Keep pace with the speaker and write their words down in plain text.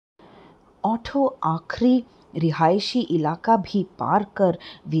Auto आखिरी रिहायशी इलाका भी पार कर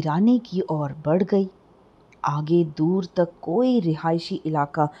वीराने की ओर बढ़ गई। आगे दूर तक कोई रिहायशी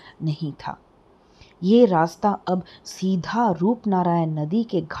इलाका नहीं था। ये रास्ता अब सीधा रूपनारायण नदी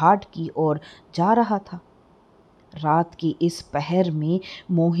के घाट की ओर जा रहा था। रात की इस पहर में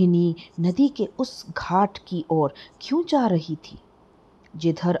मोहिनी नदी के उस घाट की ओर क्यों जा रही थी,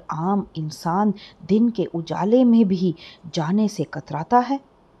 जिधर आम इंसान दिन के उजाले में भी जाने से कतराता है?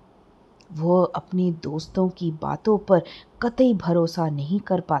 वह अपने दोस्तों की बातों पर कतई भरोसा नहीं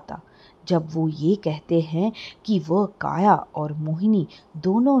कर पाता जब वो ये कहते हैं कि वह काया और मोहिनी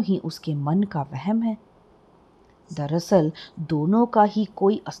दोनों ही उसके मन का वहम है। दरअसल दोनों का ही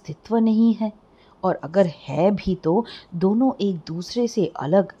कोई अस्तित्व नहीं है, और अगर है भी तो दोनों एक दूसरे से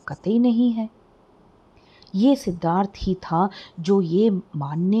अलग कतई नहीं है। ये सिद्धार्थ ही था जो ये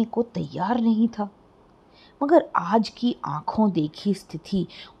मानने को तैयार नहीं था, मगर आज की आंखों देखी स्थिति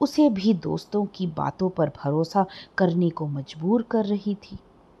उसे भी दोस्तों की बातों पर भरोसा करने को मजबूर कर रही थी।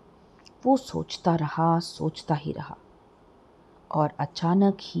 वो सोचता ही रहा, और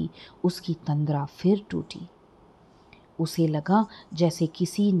अचानक ही उसकी तंद्रा फिर टूटी। उसे लगा जैसे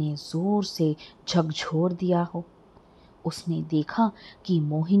किसी ने जोर से झकझोर दिया हो। उसने देखा कि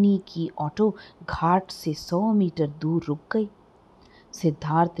मोहिनी की ऑटो घाट से 100 मीटर दूर रुक गई।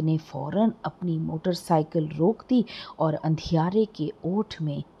 सिद्धार्थ ने फौरन अपनी मोटरसाइकिल रोक दी और अंधियारे के ओट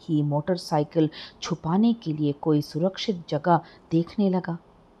में ही मोटरसाइकिल छुपाने के लिए कोई सुरक्षित जगह देखने लगा।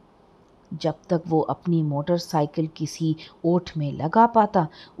 जब तक वो अपनी मोटरसाइकिल किसी ओट में लगा पाता,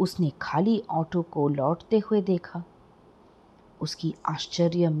 उसने खाली ऑटो को लौटते हुए देखा। उसकी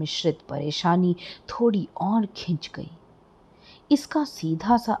आश्चर्य मिश्रित परेशानी थोड़ी और खिंच गई। इसका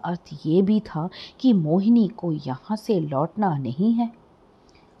सीधा सा अर्थ ये भी था कि मोहिनी को यहाँ से लौटना नहीं है,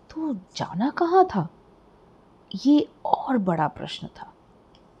 तो जाना कहाँ था? ये और बड़ा प्रश्न था।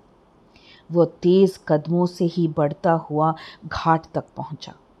 वो तेज कदमों से ही बढ़ता हुआ घाट तक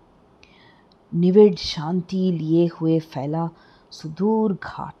पहुंचा। निविड़ शांति लिए हुए फैला सुदूर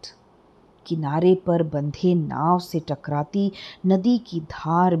घाट, किनारे पर बंधे नाव से टकराती नदी की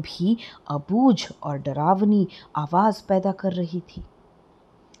धार भी अबूझ और डरावनी आवाज पैदा कर रही थी।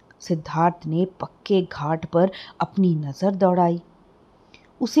 सिद्धार्थ ने पक्के घाट पर अपनी नजर दौड़ाई।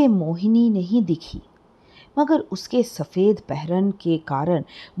 उसे मोहिनी नहीं दिखी, मगर उसके सफेद पहरन के कारण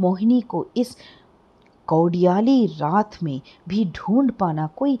मोहिनी को इस कौडियाली रात में भी ढूंढ पाना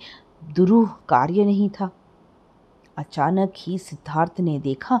कोई दुरूह कार्य नहीं था। अचानक ही सिद्धार्थ ने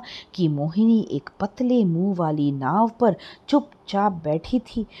देखा कि मोहिनी एक पतले मुंह वाली नाव पर चुपचाप बैठी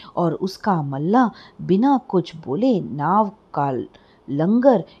थी, और उसका मल्ला बिना कुछ बोले नाव का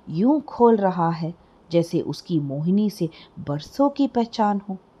लंगर यूं खोल रहा है जैसे उसकी मोहिनी से बरसों की पहचान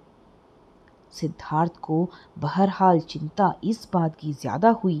हो। सिद्धार्थ को बहरहाल चिंता इस बात की ज्यादा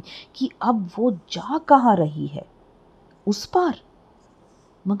हुई कि अब वो जा कहाँ रही है। उस पार?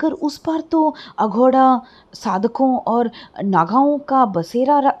 मगर उस पार तो अघोड़ा, साधकों और नागाओं का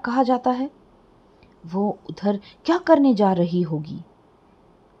बसेरा कहा जाता है। वो उधर क्या करने जा रही होगी?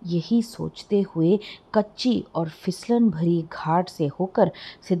 यही सोचते हुए कच्ची और फिसलन भरी घाट से होकर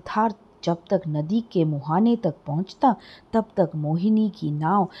सिद्धार्थ जब तक नदी के मुहाने तक पहुंचता, तब तक मोहिनी की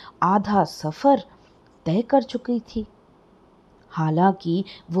नाव आधा सफर तय कर चुकी थी। हालांकि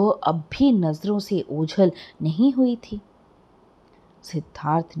वो अब भी नजरों से ओझल नहीं हुई थी।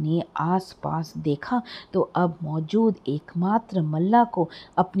 सिद्धार्थ ने आसपास देखा तो अब मौजूद एकमात्र मल्ला को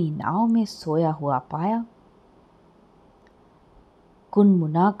अपनी नाव में सोया हुआ पाया।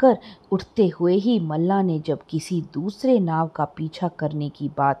 कुनमुनाकर उठते हुए ही मल्ला ने जब किसी दूसरे नाव का पीछा करने की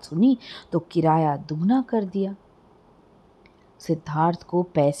बात सुनी तो किराया दुगना कर दिया। सिद्धार्थ को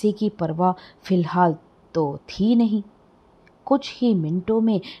पैसे की परवाह फिलहाल तो थी नहीं। कुछ ही मिनटों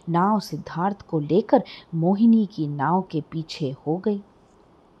में नाव सिद्धार्थ को लेकर मोहिनी की नाव के पीछे हो गई।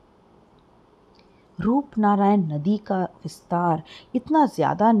 रूपनारायण नदी का विस्तार इतना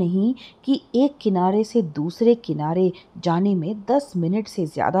ज्यादा नहीं कि एक किनारे से दूसरे किनारे जाने में 10 मिनट से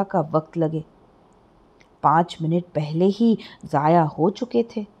ज्यादा का वक्त लगे। 5 मिनट पहले ही जाया हो चुके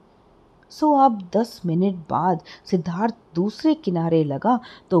थे। सो अब 10 मिनट बाद सिद्धार्थ दूसरे किनारे लगा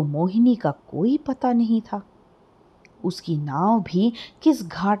तो मोहिनी का कोई पता नहीं था। उसकी नाव भी किस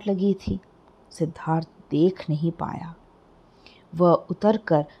घाट लगी थी, सिद्धार्थ देख नहीं पाया। वह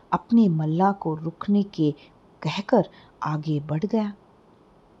उतरकर अपने मल्ला को रुकने के कहकर आगे बढ़ गया।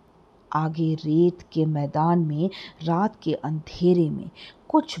 आगे रेत के मैदान में रात के अंधेरे में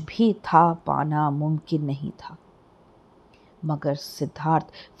कुछ भी था पाना मुमकिन नहीं था, मगर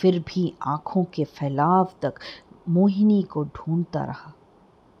सिद्धार्थ फिर भी आंखों के फैलाव तक मोहिनी को ढूंढता रहा।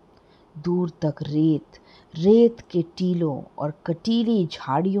 दूर तक रेत, रेत के टीलों और कटीली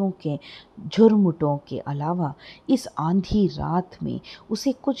झाड़ियों के झुरमुटों के अलावा इस आंधी रात में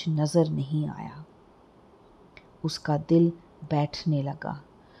उसे कुछ नजर नहीं आया। उसका दिल बैठने लगा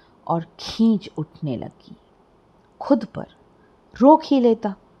और खींच उठने लगी। खुद पर रोक ही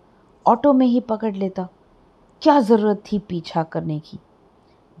लेता, ऑटो में ही पकड़ लेता। क्या जरूरत थी पीछा करने की,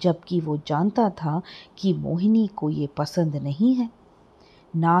 जबकि वो जानता था कि मोहिनी को ये पसंद नहीं है,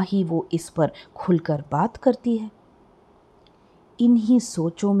 ना ही वो इस पर खुलकर बात करती है। इन्हीं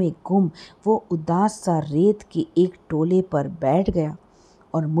सोचों में गुम वो उदास सा रेत के एक टोले पर बैठ गया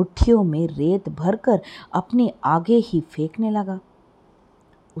और मुट्ठियों में रेत भरकर अपने आगे ही फेंकने लगा।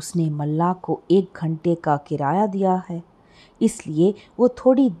 उसने मल्ला को 1 घंटे का किराया दिया है, इसलिए वो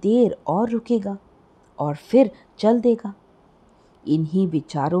थोड़ी देर और रुकेगा और फिर चल देगा। इन्हीं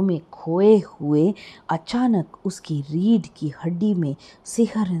विचारों में खोए हुए अचानक उसकी रीढ़ की हड्डी में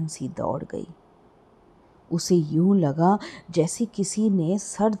सिहरन सी दौड़ गई। उसे यूं लगा जैसे किसी ने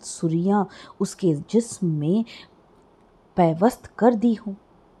सर्द सुर्रियां उसके जिस्म में पैवस्त कर दी हों।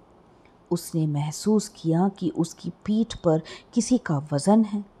 उसने महसूस किया कि उसकी पीठ पर किसी का वजन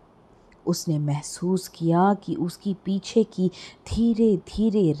है। उसने महसूस किया कि उसकी पीछे की धीरे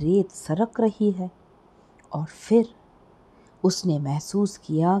धीरे रेत सरक रही है और फिर उसने महसूस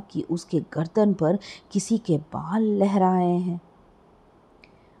किया कि उसके गर्दन पर किसी के बाल लहराए हैं।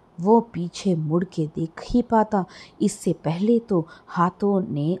 वो पीछे मुड़ के देख ही पाता, इससे पहले तो हाथों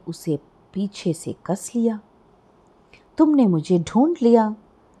ने उसे पीछे से कस लिया। तुमने मुझे ढूंढ लिया,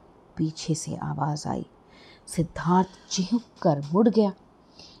 पीछे से आवाज आई। सिद्धार्थ चिहुक कर मुड़ गया।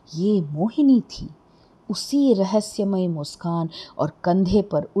 ये मोहिनी थी, उसी रहस्यमय मुस्कान और कंधे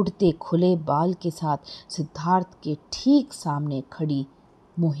पर उड़ते खुले बाल के साथ सिद्धार्थ के ठीक सामने खड़ी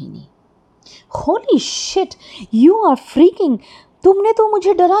Mohini. Holy shit, you are freaking! तुमने तो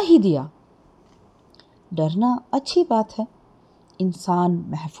मुझे डरा ही दिया। डरना अच्छी बात है, इंसान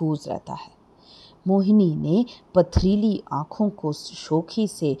महफूज रहता है। मोहिनी ने पथरीली आंखों को शोखी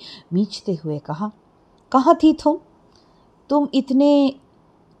से मींचते हुए कहा। कहाँ थी तुम? तुम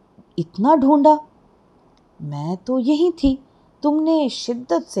इतना ढूंढा? मैं तो यहीं थी, तुमने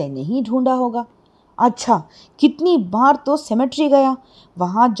शिद्दत से नहीं ढूंढा होगा। अच्छा, कितनी बार तो सेमेट्री गया,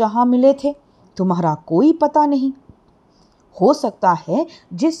 वहां जहां मिले थे तुम्हारा कोई पता नहीं। हो सकता है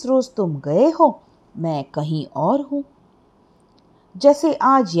जिस रोज तुम गए हो मैं कहीं और हूं, जैसे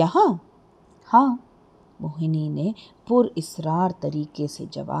आज यहां। हाँ, मोहिनी ने पुरइसरार तरीके से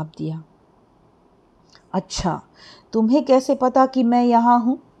जवाब दिया। अच्छा, तुम्हें कैसे पता कि मैं यहां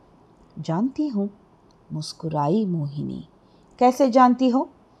हूं? जानती हूं, मुस्कुराई मोहिनी। कैसे जानती हो?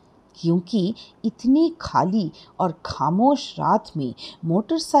 क्योंकि इतनी खाली और खामोश रात में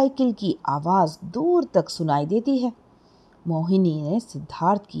मोटरसाइकिल की आवाज दूर तक सुनाई देती है। मोहिनी ने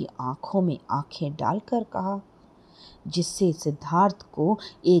सिद्धार्थ की आंखों में आंखें डालकर कहा, जिससे सिद्धार्थ को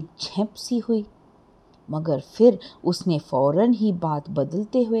एक झेंप सी हुई, मगर फिर उसने फौरन ही बात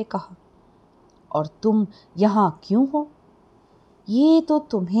बदलते हुए कहा, और तुम यहाँ क्यों हो? ये तो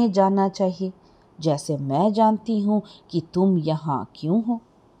तुम्हें जानना चाहिए, जैसे मैं जानती हूँ कि तुम यहाँ क्यों हो।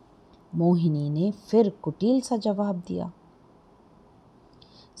 मोहिनी ने फिर कुटिल सा जवाब दिया।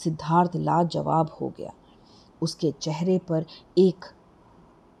 सिद्धार्थ लाजवाब हो गया। उसके चेहरे पर एक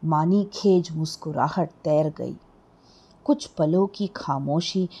मानीखेज मुस्कुराहट तैर गई। कुछ पलों की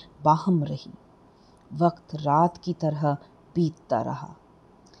खामोशी बाहम रही। वक्त रात की तरह बीतता रहा।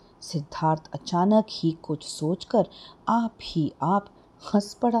 सिद्धार्थ अचानक ही कुछ सोचकर आप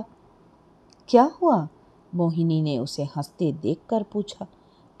हंस पड़ा। क्या हुआ? मोहिनी ने उसे हंसते देखकर पूछा।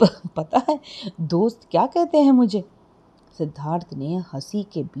 पता है दोस्त क्या कहते हैं मुझे? सिद्धार्थ ने हंसी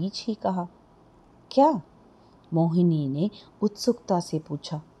के बीच ही कहा। क्या? मोहिनी ने उत्सुकता से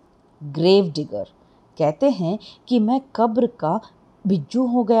पूछा। Grave digger. कहते हैं कि मैं कब्र का बिज्जू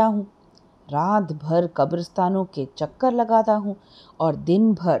हो गया हूँ। रात भर कब्रिस्तानों के चक्कर लगाता हूँ और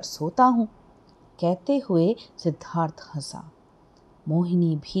दिन भर सोता हूँ। कहते हुए सिद्धार्थ हंसा।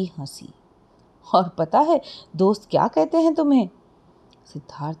 मोहिनी भी हंसी। और पता है दोस्त क्या कहते हैं तुम्हें?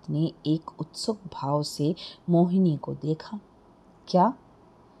 सिद्धार्थ ने एक उत्सुक भाव से मोहिनी को देखा। क्या?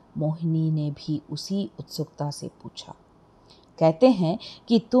 मोहिनी ने भी उसी उत्सुकता से पूछा। कहते हैं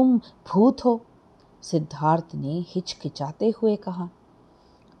कि तुम भूत हो, सिद्धार्थ ने हिचकिचाते हुए कहा।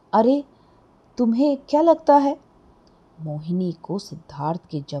 अरे, तुम्हें क्या लगता है? मोहिनी को सिद्धार्थ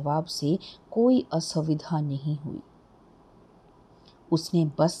के जवाब से कोई असुविधा नहीं हुई। उसने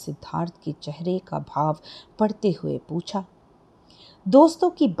बस सिद्धार्थ के चेहरे का भाव पढ़ते हुए पूछा। दोस्तों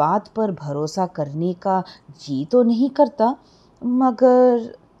की बात पर भरोसा करने का जी तो नहीं करता, मगर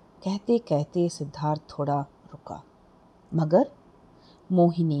कहते कहते सिद्धार्थ थोड़ा रुका। मगर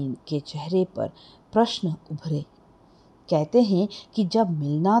मोहिनी के चेहरे पर प्रश्न उभरे। कहते हैं कि जब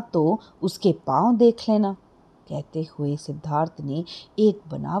मिलना तो उसके पाँव देख लेना। कहते हुए सिद्धार्थ ने एक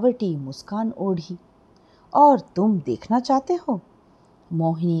बनावटी मुस्कान ओढ़ी। और तुम देखना चाहते हो?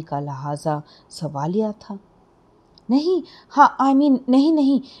 मोहिनी का लहाजा सवालिया था। नहीं, हाँ नहीं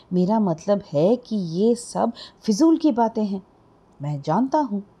नहीं, मेरा मतलब है कि ये सब फिजूल की बातें हैं। मैं जानता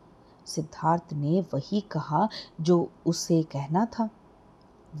हूँ। सिद्धार्थ ने वही कहा जो उसे कहना था।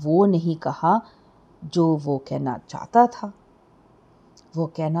 वो नहीं कहा जो वो कहना चाहता था। वो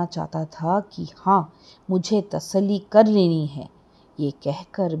कहना चाहता था कि हाँ, मुझे तसल्ली कर लेनी है। ये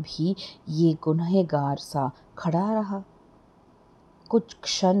कहकर भी ये गुनहगार सा खड़ा रहा। कुछ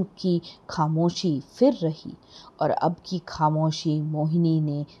क्षण की खामोशी फिर रही और अब की खामोशी मोहिनी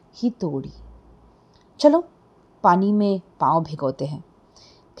ने ही तोड़ी। चलो पानी में पाँव भिगोते हैं।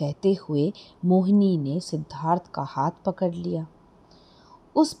 कहते हुए मोहिनी ने सिद्धार्थ का हाथ पकड़ लिया।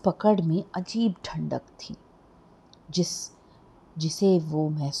 उस पकड़ में अजीब ठंडक थी जिसे वो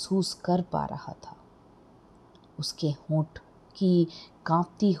महसूस कर पा रहा था। उसके होंठ की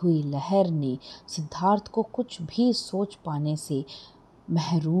कांपती हुई लहर ने सिद्धार्थ को कुछ भी सोच पाने से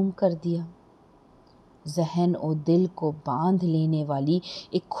महरूम कर दिया। जहन और दिल को बांध लेने वाली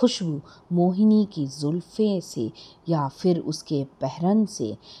एक खुशबू मोहिनी की जुल्फे से या फिर उसके पहरन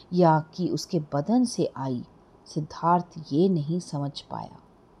से या कि उसके बदन से आई, सिद्धार्थ ये नहीं समझ पाया।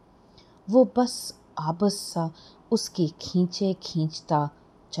 वो बस आपस सा उसके खींचता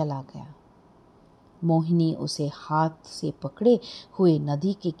चला गया। मोहिनी उसे हाथ से पकड़े हुए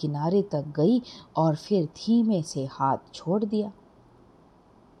नदी के किनारे तक गई और फिर धीमे से हाथ छोड़ दिया।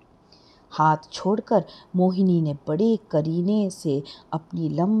 हाथ छोड़कर मोहिनी ने बड़े करीने से अपनी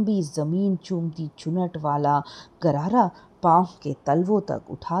लंबी जमीन चूमती चुनट वाला गरारा पांव के तलवों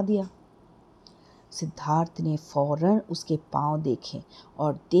तक उठा दिया। सिद्धार्थ ने फौरन उसके पांव देखे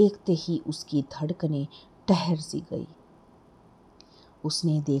और देखते ही उसकी धड़कनें ठहर सी गई।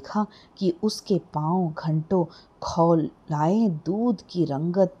 उसने देखा कि उसके पांव घंटों खौलाए दूध की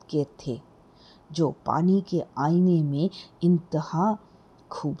रंगत के थे, जो पानी के आईने में इंतहा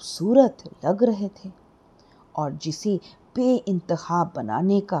खूबसूरत लग रहे थे और जिसे बेइंतहा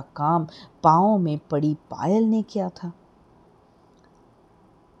बनाने का काम पाँव में पड़ी पायल ने किया था।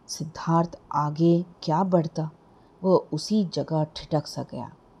 सिद्धार्थ आगे क्या बढ़ता, वो उसी जगह ठिठक सा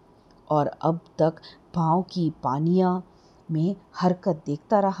गया और अब तक पाँव की पानिया में हरकत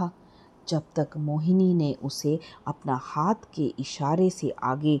देखता रहा जब तक मोहिनी ने उसे अपना हाथ के इशारे से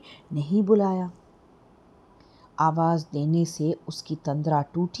आगे नहीं बुलाया। आवाज़ देने से उसकी तंद्रा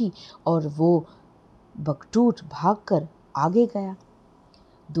टूटी और वो बकटूट भागकर आगे गया।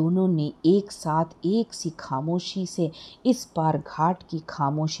 दोनों ने एक साथ एक सी खामोशी से इस पार घाट की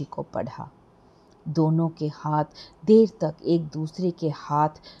खामोशी को पढ़ा। दोनों के हाथ देर तक एक दूसरे के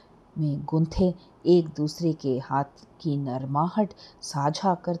हाथ में गुंथे, एक दूसरे के हाथ की नरमाहट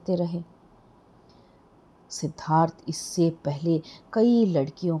साझा करते रहे। सिद्धार्थ इससे पहले कई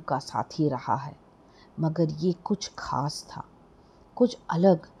लड़कियों का साथी रहा है, मगर ये कुछ खास था, कुछ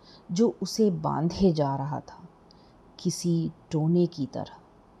अलग, जो उसे बांधे जा रहा था, किसी टोने की तरह,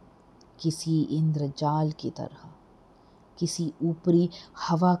 किसी इंद्रजाल की तरह, किसी ऊपरी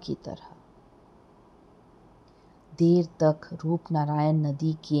हवा की तरह। देर तक रूपनारायण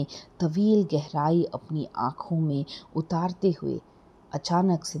नदी की तवील गहराई अपनी आंखों में उतारते हुए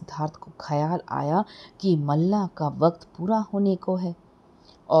अचानक सिद्धार्थ को ख्याल आया कि मल्ला का वक्त पूरा होने को है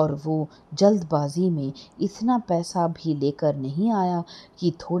और वो जल्दबाजी में इतना पैसा भी लेकर नहीं आया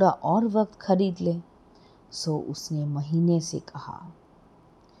कि थोड़ा और वक्त खरीद ले। सो उसने महीने से कहा,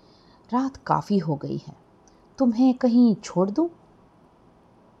 रात काफ़ी हो गई है, तुम्हें कहीं छोड़ दूं?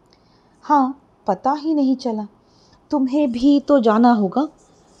 हाँ, पता ही नहीं चला, तुम्हें भी तो जाना होगा।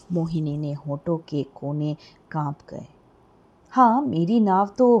 मोहिनी ने होठों के कोने कांप गए। हाँ, मेरी नाव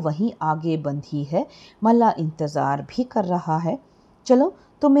तो वहीं आगे बंधी है, मल्ला इंतज़ार भी कर रहा है। चलो,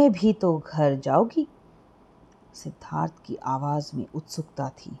 तुम्हें भी तो घर जाओगी। सिद्धार्थ की आवाज़ में उत्सुकता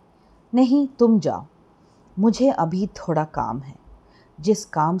थी। नहीं, तुम जाओ, मुझे अभी थोड़ा काम है। जिस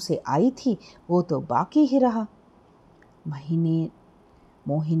काम से आई थी वो तो बाकी ही रहा।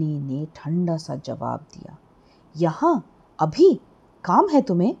 मोहिनी ने ठंडा सा जवाब दिया। यहाँ अभी काम है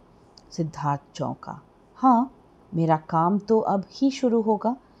तुम्हें? सिद्धार्थ चौंका। हाँ, मेरा काम तो अब ही शुरू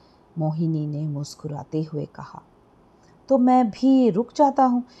होगा, मोहिनी ने मुस्कुराते हुए कहा। तो मैं भी रुक जाता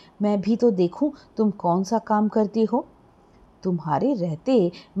हूँ, मैं भी तो देखूँ तुम कौन सा काम करती हो। तुम्हारे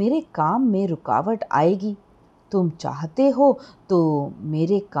रहते मेरे काम में रुकावट आएगी। तुम चाहते हो तो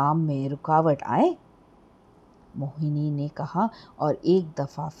मेरे काम में रुकावट आए? मोहिनी ने कहा और एक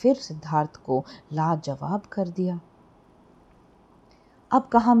दफ़ा फिर सिद्धार्थ को लाजवाब कर दिया। अब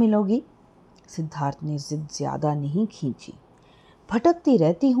कहाँ मिलोगी? सिद्धार्थ ने जिद ज्यादा नहीं खींची। भटकती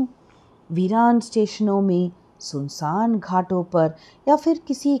रहती हूँ, वीरान स्टेशनों में, सुनसान घाटों पर या फिर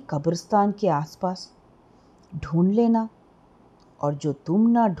किसी कब्रिस्तान के आसपास। ढूंढ लेना, और जो तुम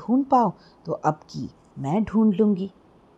ना ढूंढ पाओ तो अब की मैं ढूंढ लूंगी।